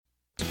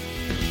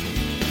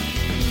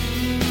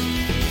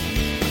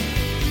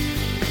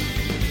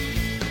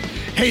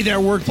Hey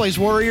there, workplace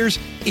warriors.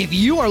 If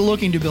you are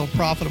looking to build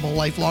profitable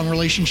lifelong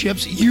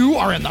relationships, you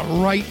are in the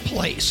right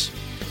place.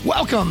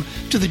 Welcome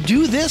to the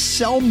Do This,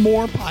 Sell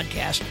More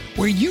podcast,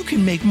 where you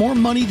can make more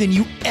money than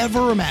you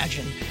ever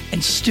imagined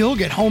and still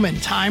get home in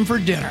time for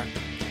dinner.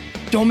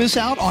 Don't miss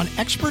out on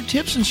expert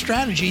tips and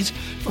strategies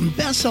from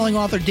best-selling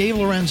author Dave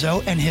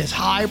Lorenzo and his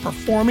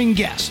high-performing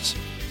guests.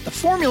 The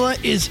formula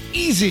is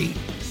easy.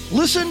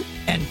 Listen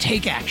and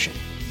take action.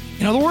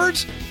 In other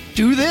words,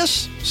 do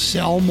this,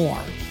 sell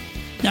more.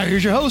 Now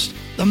here's your host,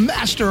 the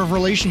master of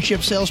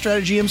relationship sales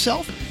strategy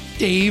himself,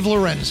 Dave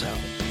Lorenzo.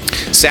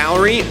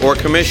 Salary or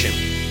commission?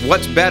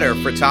 What's better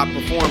for top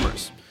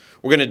performers?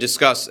 We're going to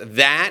discuss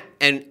that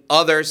and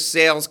other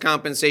sales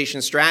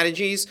compensation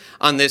strategies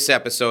on this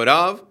episode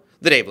of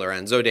The Dave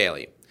Lorenzo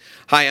Daily.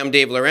 Hi, I'm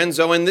Dave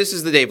Lorenzo, and this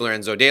is the Dave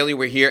Lorenzo Daily.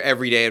 We're here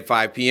every day at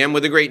 5 p.m.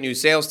 with a great new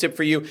sales tip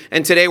for you.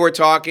 And today we're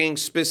talking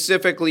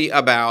specifically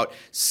about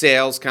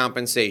sales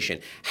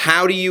compensation.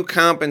 How do you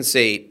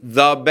compensate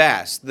the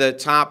best, the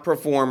top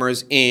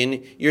performers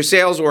in your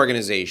sales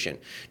organization?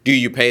 Do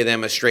you pay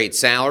them a straight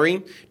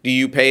salary? Do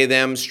you pay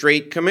them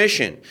straight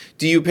commission?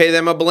 Do you pay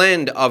them a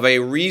blend of a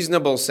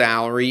reasonable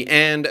salary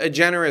and a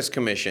generous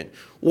commission?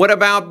 What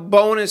about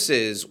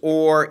bonuses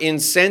or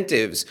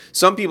incentives?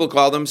 Some people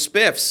call them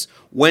spiffs.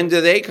 When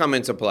do they come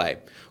into play?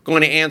 I'm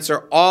going to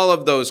answer all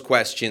of those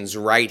questions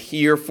right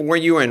here for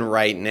you and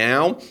right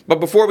now. But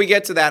before we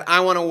get to that, I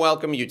want to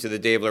welcome you to the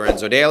Dave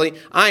Lorenzo Daily.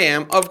 I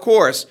am, of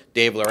course,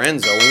 Dave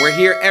Lorenzo, and we're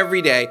here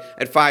every day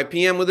at 5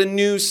 p.m. with a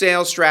new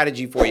sales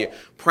strategy for you.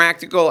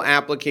 Practical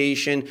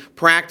application,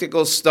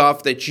 practical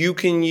stuff that you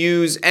can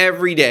use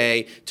every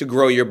day to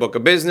grow your book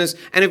of business.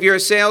 And if you're a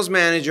sales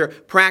manager,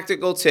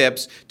 practical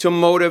tips to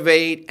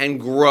motivate and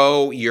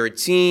grow your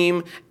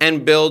team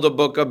and build a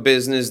book of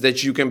business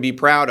that you can be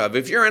proud of.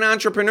 If you're an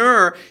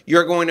entrepreneur,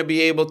 you're going to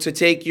be able to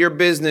take your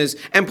business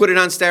and put it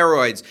on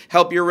steroids,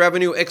 help your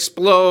revenue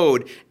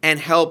explode, and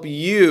help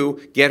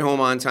you get home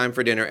on time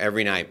for dinner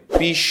every night.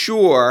 Be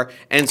sure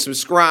and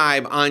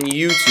subscribe on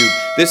YouTube.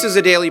 This is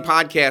a daily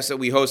podcast that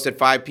we host at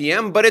 5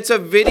 p.m., but it's a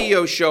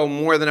video show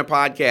more than a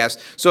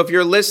podcast. So if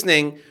you're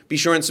listening, be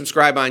sure and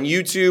subscribe on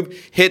YouTube.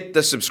 Hit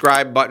the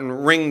subscribe button,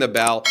 ring the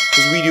bell,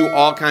 because we do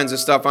all kinds of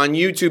stuff on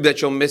YouTube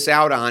that you'll miss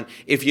out on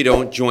if you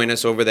don't join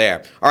us over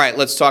there. All right,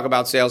 let's talk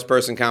about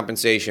salesperson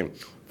compensation.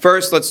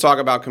 First, let's talk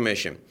about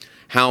commission.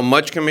 How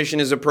much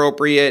commission is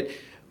appropriate?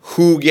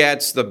 Who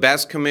gets the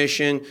best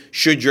commission?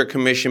 Should your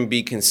commission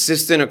be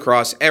consistent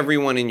across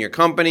everyone in your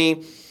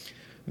company?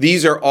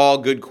 These are all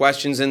good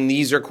questions, and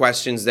these are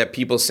questions that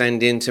people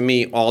send in to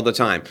me all the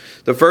time.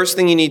 The first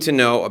thing you need to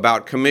know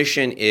about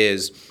commission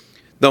is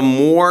the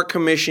more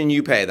commission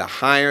you pay, the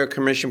higher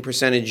commission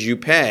percentage you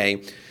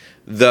pay,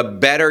 the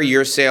better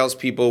your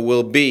salespeople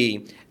will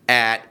be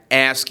at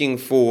asking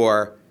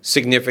for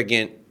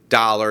significant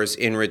dollars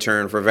in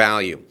return for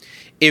value.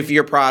 If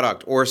your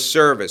product or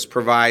service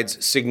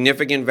provides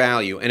significant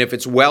value, and if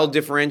it's well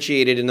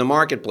differentiated in the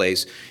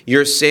marketplace,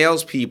 your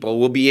salespeople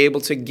will be able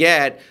to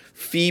get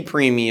fee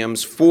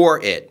premiums for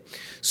it.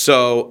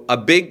 So a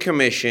big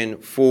commission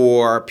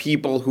for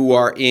people who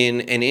are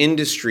in an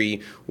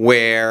industry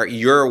where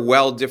you're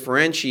well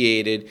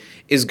differentiated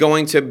is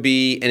going to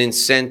be an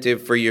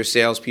incentive for your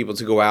salespeople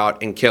to go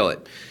out and kill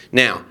it.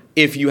 Now,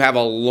 if you have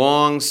a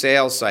long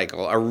sales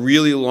cycle, a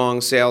really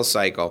long sales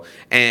cycle,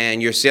 and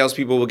your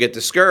salespeople will get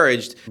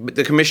discouraged, but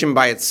the commission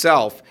by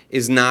itself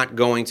is not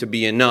going to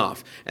be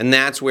enough. And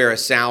that's where a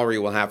salary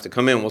will have to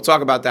come in. We'll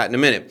talk about that in a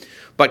minute.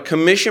 But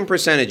commission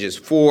percentages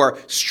for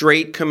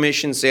straight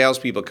commission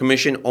salespeople,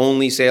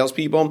 commission-only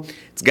salespeople,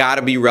 it's got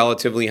to be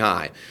relatively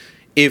high.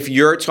 If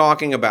you're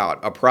talking about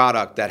a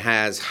product that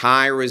has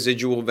high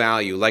residual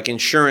value, like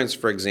insurance,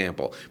 for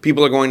example,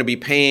 people are going to be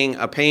paying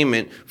a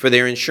payment for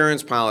their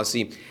insurance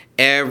policy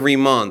every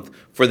month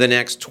for the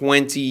next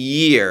 20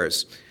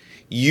 years.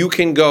 You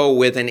can go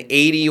with an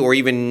 80 or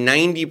even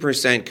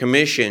 90%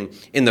 commission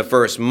in the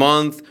first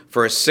month,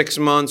 first 6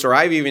 months, or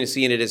I've even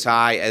seen it as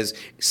high as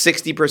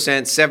 60%,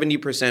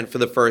 70% for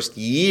the first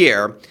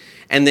year,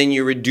 and then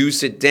you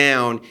reduce it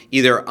down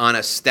either on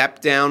a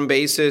step-down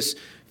basis,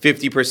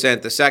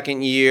 50% the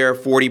second year,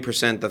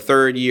 40% the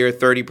third year,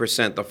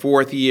 30% the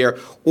fourth year,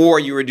 or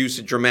you reduce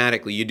it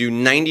dramatically. You do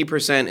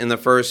 90% in the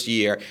first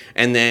year,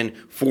 and then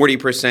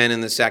 40%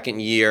 in the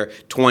second year,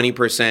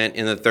 20%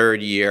 in the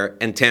third year,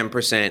 and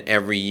 10%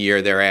 every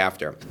year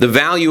thereafter. The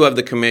value of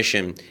the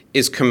commission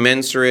is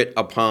commensurate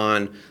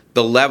upon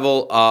the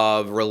level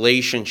of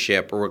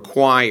relationship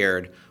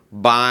required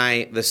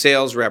by the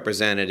sales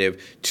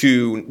representative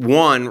to,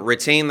 one,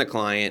 retain the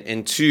client,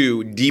 and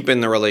two,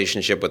 deepen the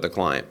relationship with the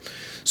client.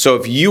 So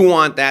if you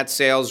want that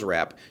sales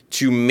rep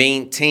to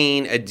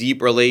maintain a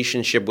deep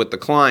relationship with the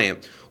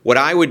client, what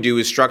I would do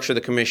is structure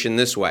the commission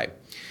this way.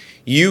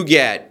 You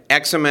get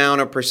X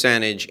amount of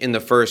percentage in the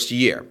first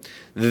year.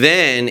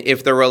 Then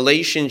if the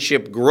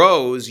relationship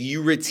grows,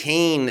 you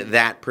retain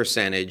that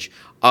percentage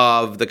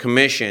of the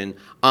commission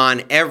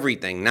on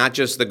everything, not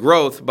just the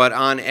growth, but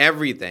on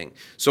everything.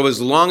 So as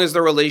long as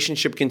the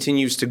relationship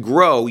continues to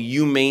grow,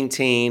 you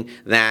maintain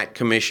that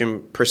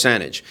commission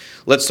percentage.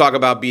 Let's talk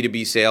about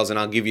B2B sales, and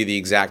I'll give you the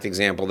exact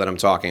example that I'm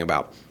talking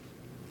about.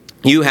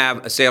 You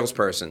have a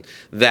salesperson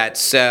that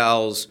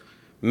sells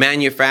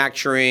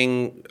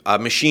manufacturing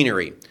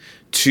machinery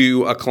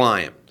to a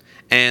client.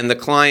 And the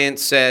client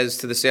says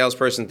to the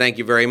salesperson, thank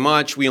you very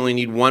much. We only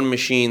need one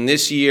machine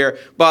this year,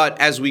 but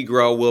as we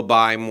grow, we'll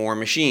buy more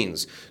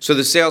machines. So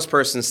the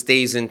salesperson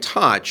stays in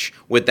touch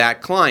with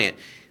that client.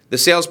 The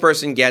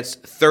salesperson gets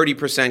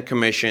 30%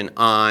 commission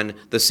on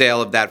the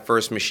sale of that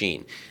first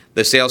machine.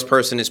 The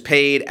salesperson is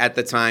paid at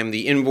the time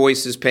the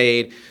invoice is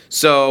paid.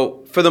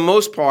 So for the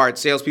most part,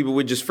 salespeople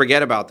would just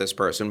forget about this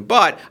person.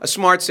 But a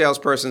smart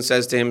salesperson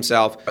says to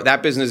himself,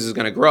 that business is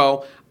going to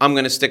grow. I'm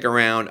going to stick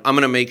around. I'm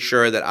going to make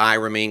sure that I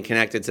remain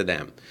connected to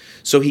them.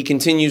 So he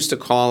continues to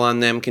call on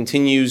them,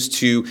 continues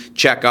to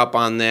check up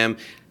on them,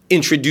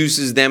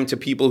 introduces them to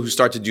people who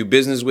start to do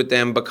business with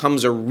them,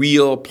 becomes a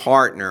real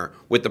partner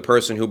with the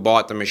person who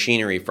bought the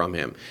machinery from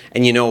him.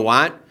 And you know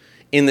what?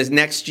 In the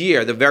next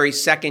year, the very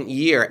second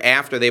year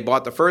after they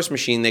bought the first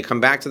machine, they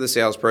come back to the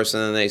salesperson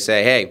and they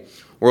say, hey,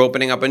 we're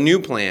opening up a new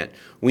plant.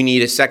 We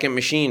need a second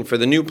machine for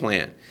the new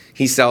plant.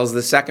 He sells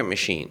the second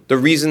machine. The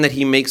reason that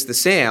he makes the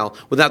sale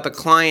without the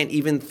client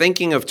even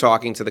thinking of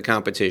talking to the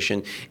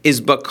competition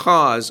is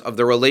because of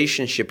the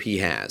relationship he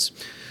has.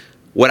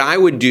 What I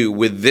would do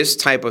with this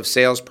type of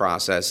sales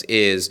process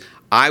is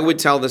I would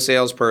tell the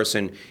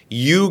salesperson,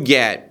 you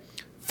get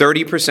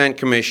 30%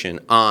 commission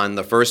on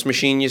the first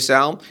machine you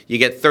sell, you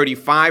get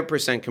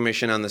 35%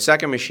 commission on the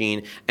second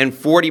machine, and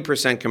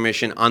 40%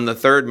 commission on the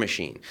third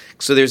machine.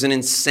 So there's an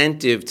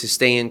incentive to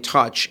stay in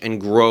touch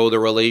and grow the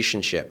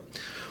relationship.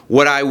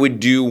 What I would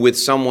do with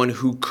someone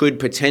who could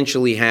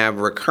potentially have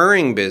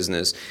recurring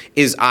business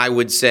is I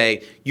would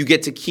say, you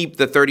get to keep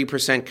the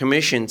 30%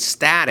 commission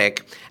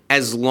static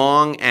as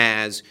long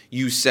as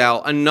you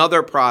sell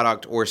another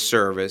product or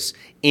service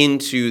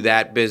into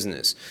that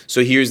business.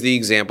 So here's the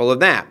example of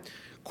that.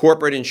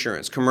 Corporate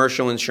insurance,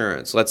 commercial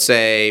insurance, let's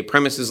say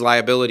premises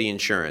liability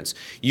insurance.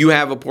 You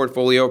have a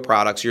portfolio of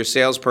products. Your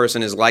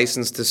salesperson is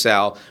licensed to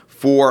sell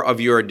 4 of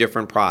your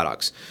different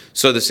products.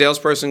 So the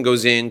salesperson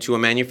goes into a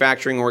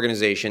manufacturing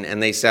organization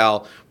and they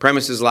sell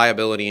premises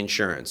liability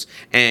insurance.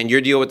 And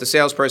your deal with the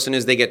salesperson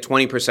is they get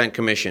 20%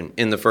 commission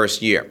in the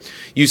first year.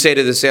 You say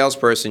to the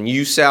salesperson,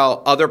 you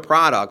sell other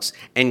products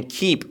and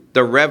keep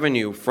the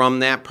revenue from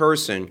that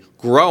person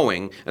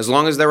growing. As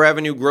long as the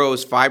revenue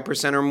grows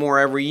 5% or more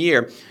every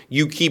year,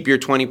 you keep your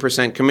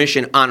 20%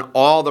 commission on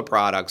all the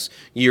products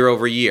year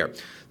over year.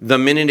 The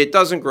minute it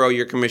doesn't grow,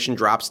 your commission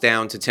drops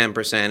down to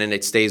 10% and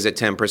it stays at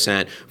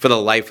 10% for the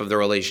life of the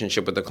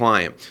relationship with the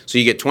client. So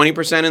you get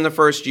 20% in the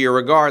first year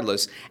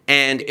regardless,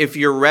 and if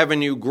your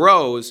revenue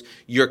grows,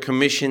 your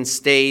commission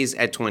stays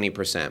at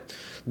 20%.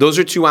 Those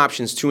are 2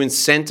 options to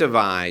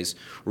incentivize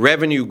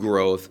revenue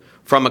growth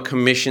from a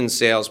commission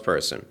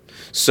salesperson.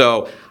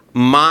 So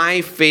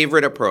my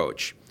favorite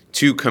approach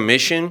to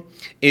commission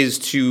is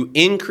to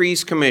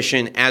increase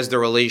commission as the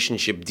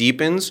relationship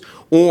deepens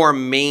or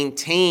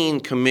maintain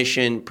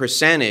commission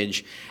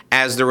percentage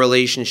as the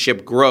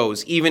relationship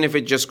grows, even if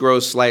it just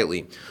grows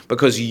slightly,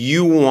 because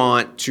you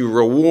want to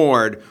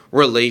reward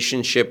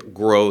relationship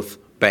growth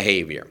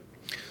behavior.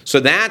 So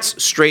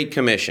that's straight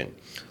commission.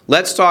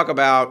 Let's talk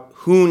about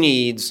who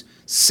needs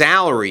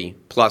salary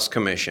plus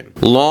commission.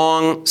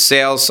 Long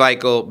sales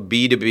cycle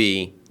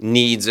B2B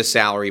needs a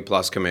salary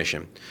plus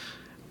commission.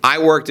 I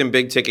worked in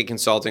big ticket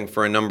consulting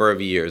for a number of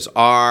years.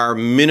 Our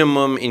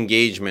minimum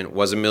engagement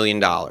was $1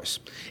 million.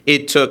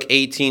 It took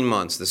 18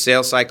 months. The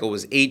sales cycle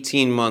was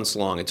 18 months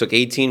long. It took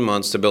 18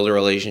 months to build a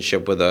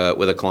relationship with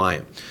a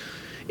client.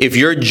 If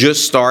you're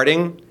just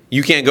starting,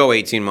 you can't go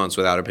 18 months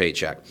without a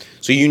paycheck.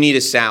 So you need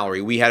a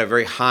salary. We had a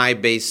very high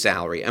base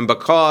salary. And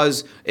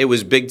because it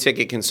was big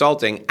ticket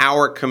consulting,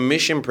 our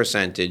commission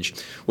percentage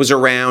was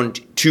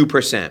around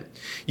 2%.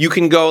 You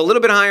can go a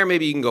little bit higher,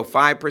 maybe you can go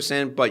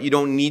 5%, but you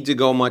don't need to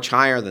go much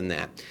higher than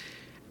that.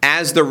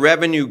 As the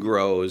revenue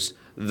grows,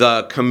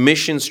 the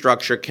commission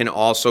structure can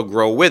also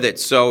grow with it.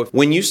 So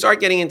when you start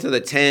getting into the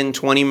 $10,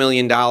 $20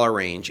 million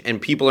range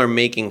and people are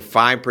making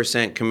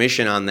 5%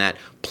 commission on that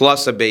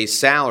plus a base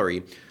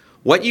salary,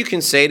 what you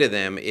can say to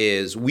them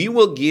is, we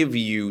will give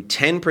you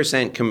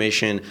 10%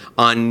 commission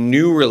on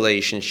new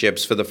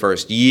relationships for the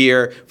first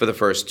year, for the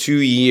first 2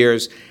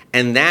 years,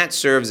 and that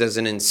serves as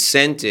an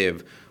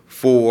incentive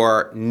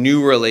for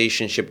new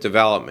relationship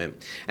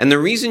development. And the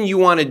reason you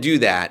want to do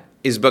that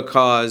is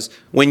because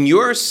when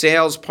your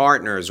sales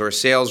partners or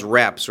sales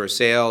reps or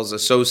sales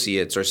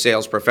associates or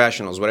sales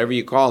professionals, whatever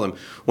you call them,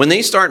 when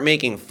they start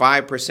making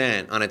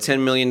 5% on a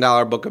 $10 million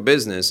book of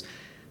business,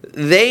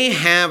 they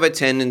have a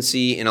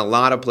tendency in a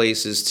lot of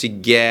places to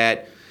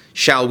get,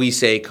 shall we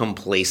say,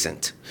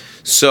 complacent.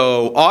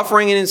 So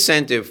offering an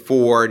incentive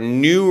for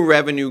new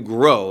revenue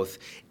growth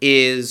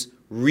is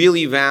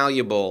really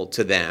valuable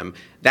to them,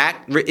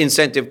 that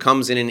incentive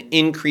comes in an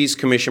increased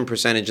commission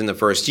percentage in the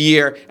first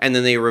year, and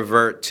then they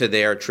revert to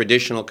their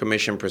traditional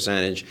commission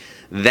percentage.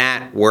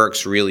 That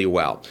works really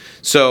well.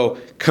 So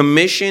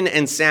commission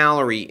and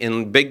salary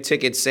in big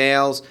ticket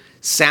sales,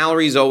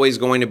 salary is always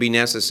going to be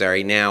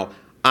necessary. Now,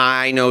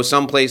 I know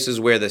some places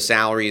where the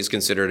salary is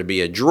considered to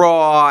be a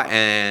draw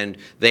and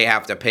they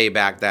have to pay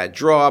back that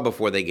draw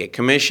before they get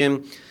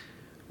commission.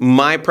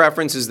 My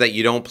preference is that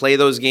you don't play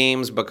those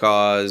games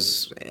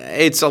because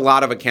it's a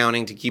lot of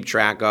accounting to keep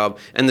track of,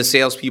 and the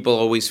salespeople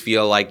always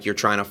feel like you're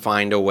trying to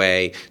find a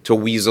way to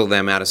weasel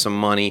them out of some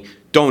money.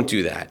 Don't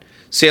do that.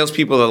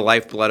 Salespeople are the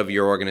lifeblood of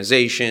your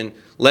organization.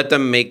 Let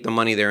them make the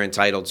money they're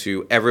entitled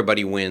to.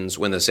 Everybody wins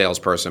when the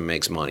salesperson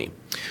makes money.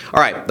 All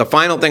right, the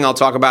final thing I'll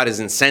talk about is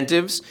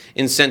incentives.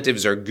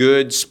 Incentives are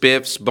good,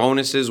 spiffs,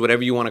 bonuses,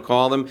 whatever you want to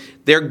call them.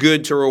 They're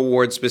good to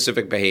reward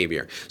specific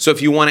behavior. So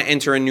if you want to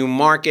enter a new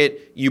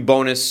market, you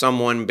bonus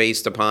someone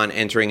based upon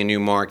entering a new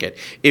market.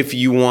 If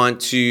you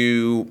want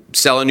to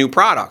sell a new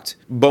product,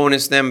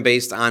 bonus them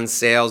based on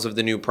sales of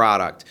the new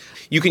product.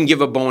 You can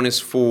give a bonus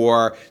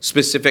for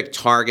specific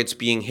targets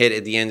being hit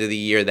at the end of the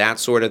year, that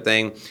sort of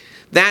thing.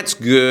 That's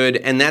good,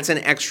 and that's an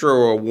extra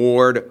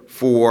reward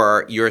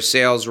for your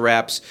sales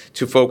reps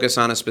to focus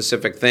on a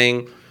specific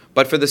thing.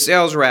 But for the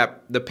sales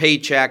rep, the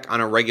paycheck on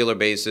a regular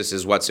basis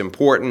is what's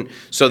important.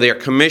 So their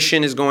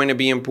commission is going to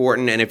be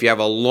important, and if you have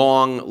a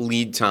long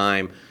lead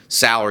time,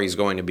 salary is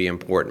going to be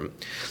important.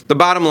 The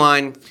bottom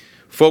line,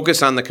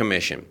 focus on the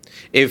commission.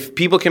 If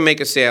people can make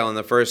a sale in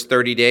the first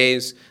 30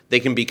 days, they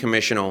can be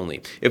commission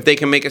only. If they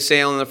can make a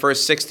sale in the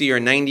first 60 or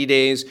 90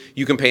 days,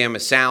 you can pay them a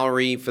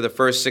salary for the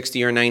first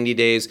 60 or 90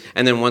 days,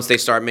 and then once they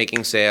start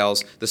making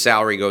sales, the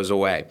salary goes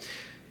away.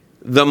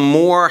 The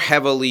more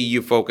heavily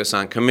you focus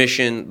on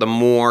commission, the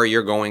more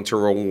you're going to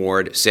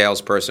reward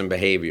salesperson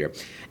behavior.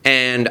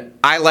 And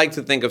I like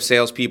to think of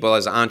salespeople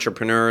as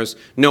entrepreneurs.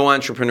 No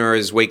entrepreneur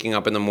is waking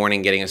up in the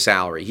morning getting a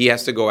salary. He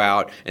has to go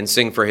out and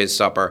sing for his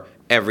supper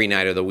every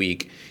night of the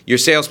week. Your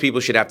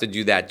salespeople should have to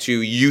do that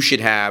too. You should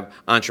have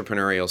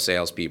entrepreneurial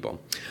salespeople.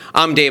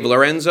 I'm Dave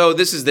Lorenzo.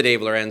 This is the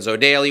Dave Lorenzo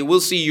Daily.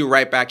 We'll see you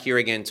right back here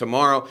again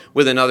tomorrow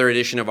with another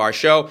edition of our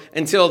show.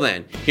 Until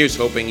then, here's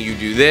hoping you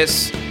do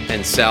this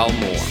and sell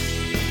more.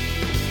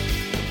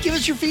 Give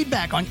us your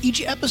feedback on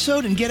each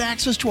episode and get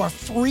access to our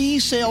free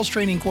sales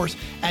training course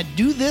at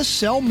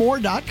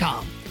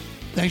DoThisSellMore.com.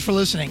 Thanks for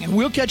listening, and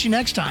we'll catch you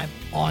next time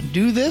on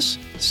Do This,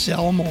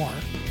 Sell More.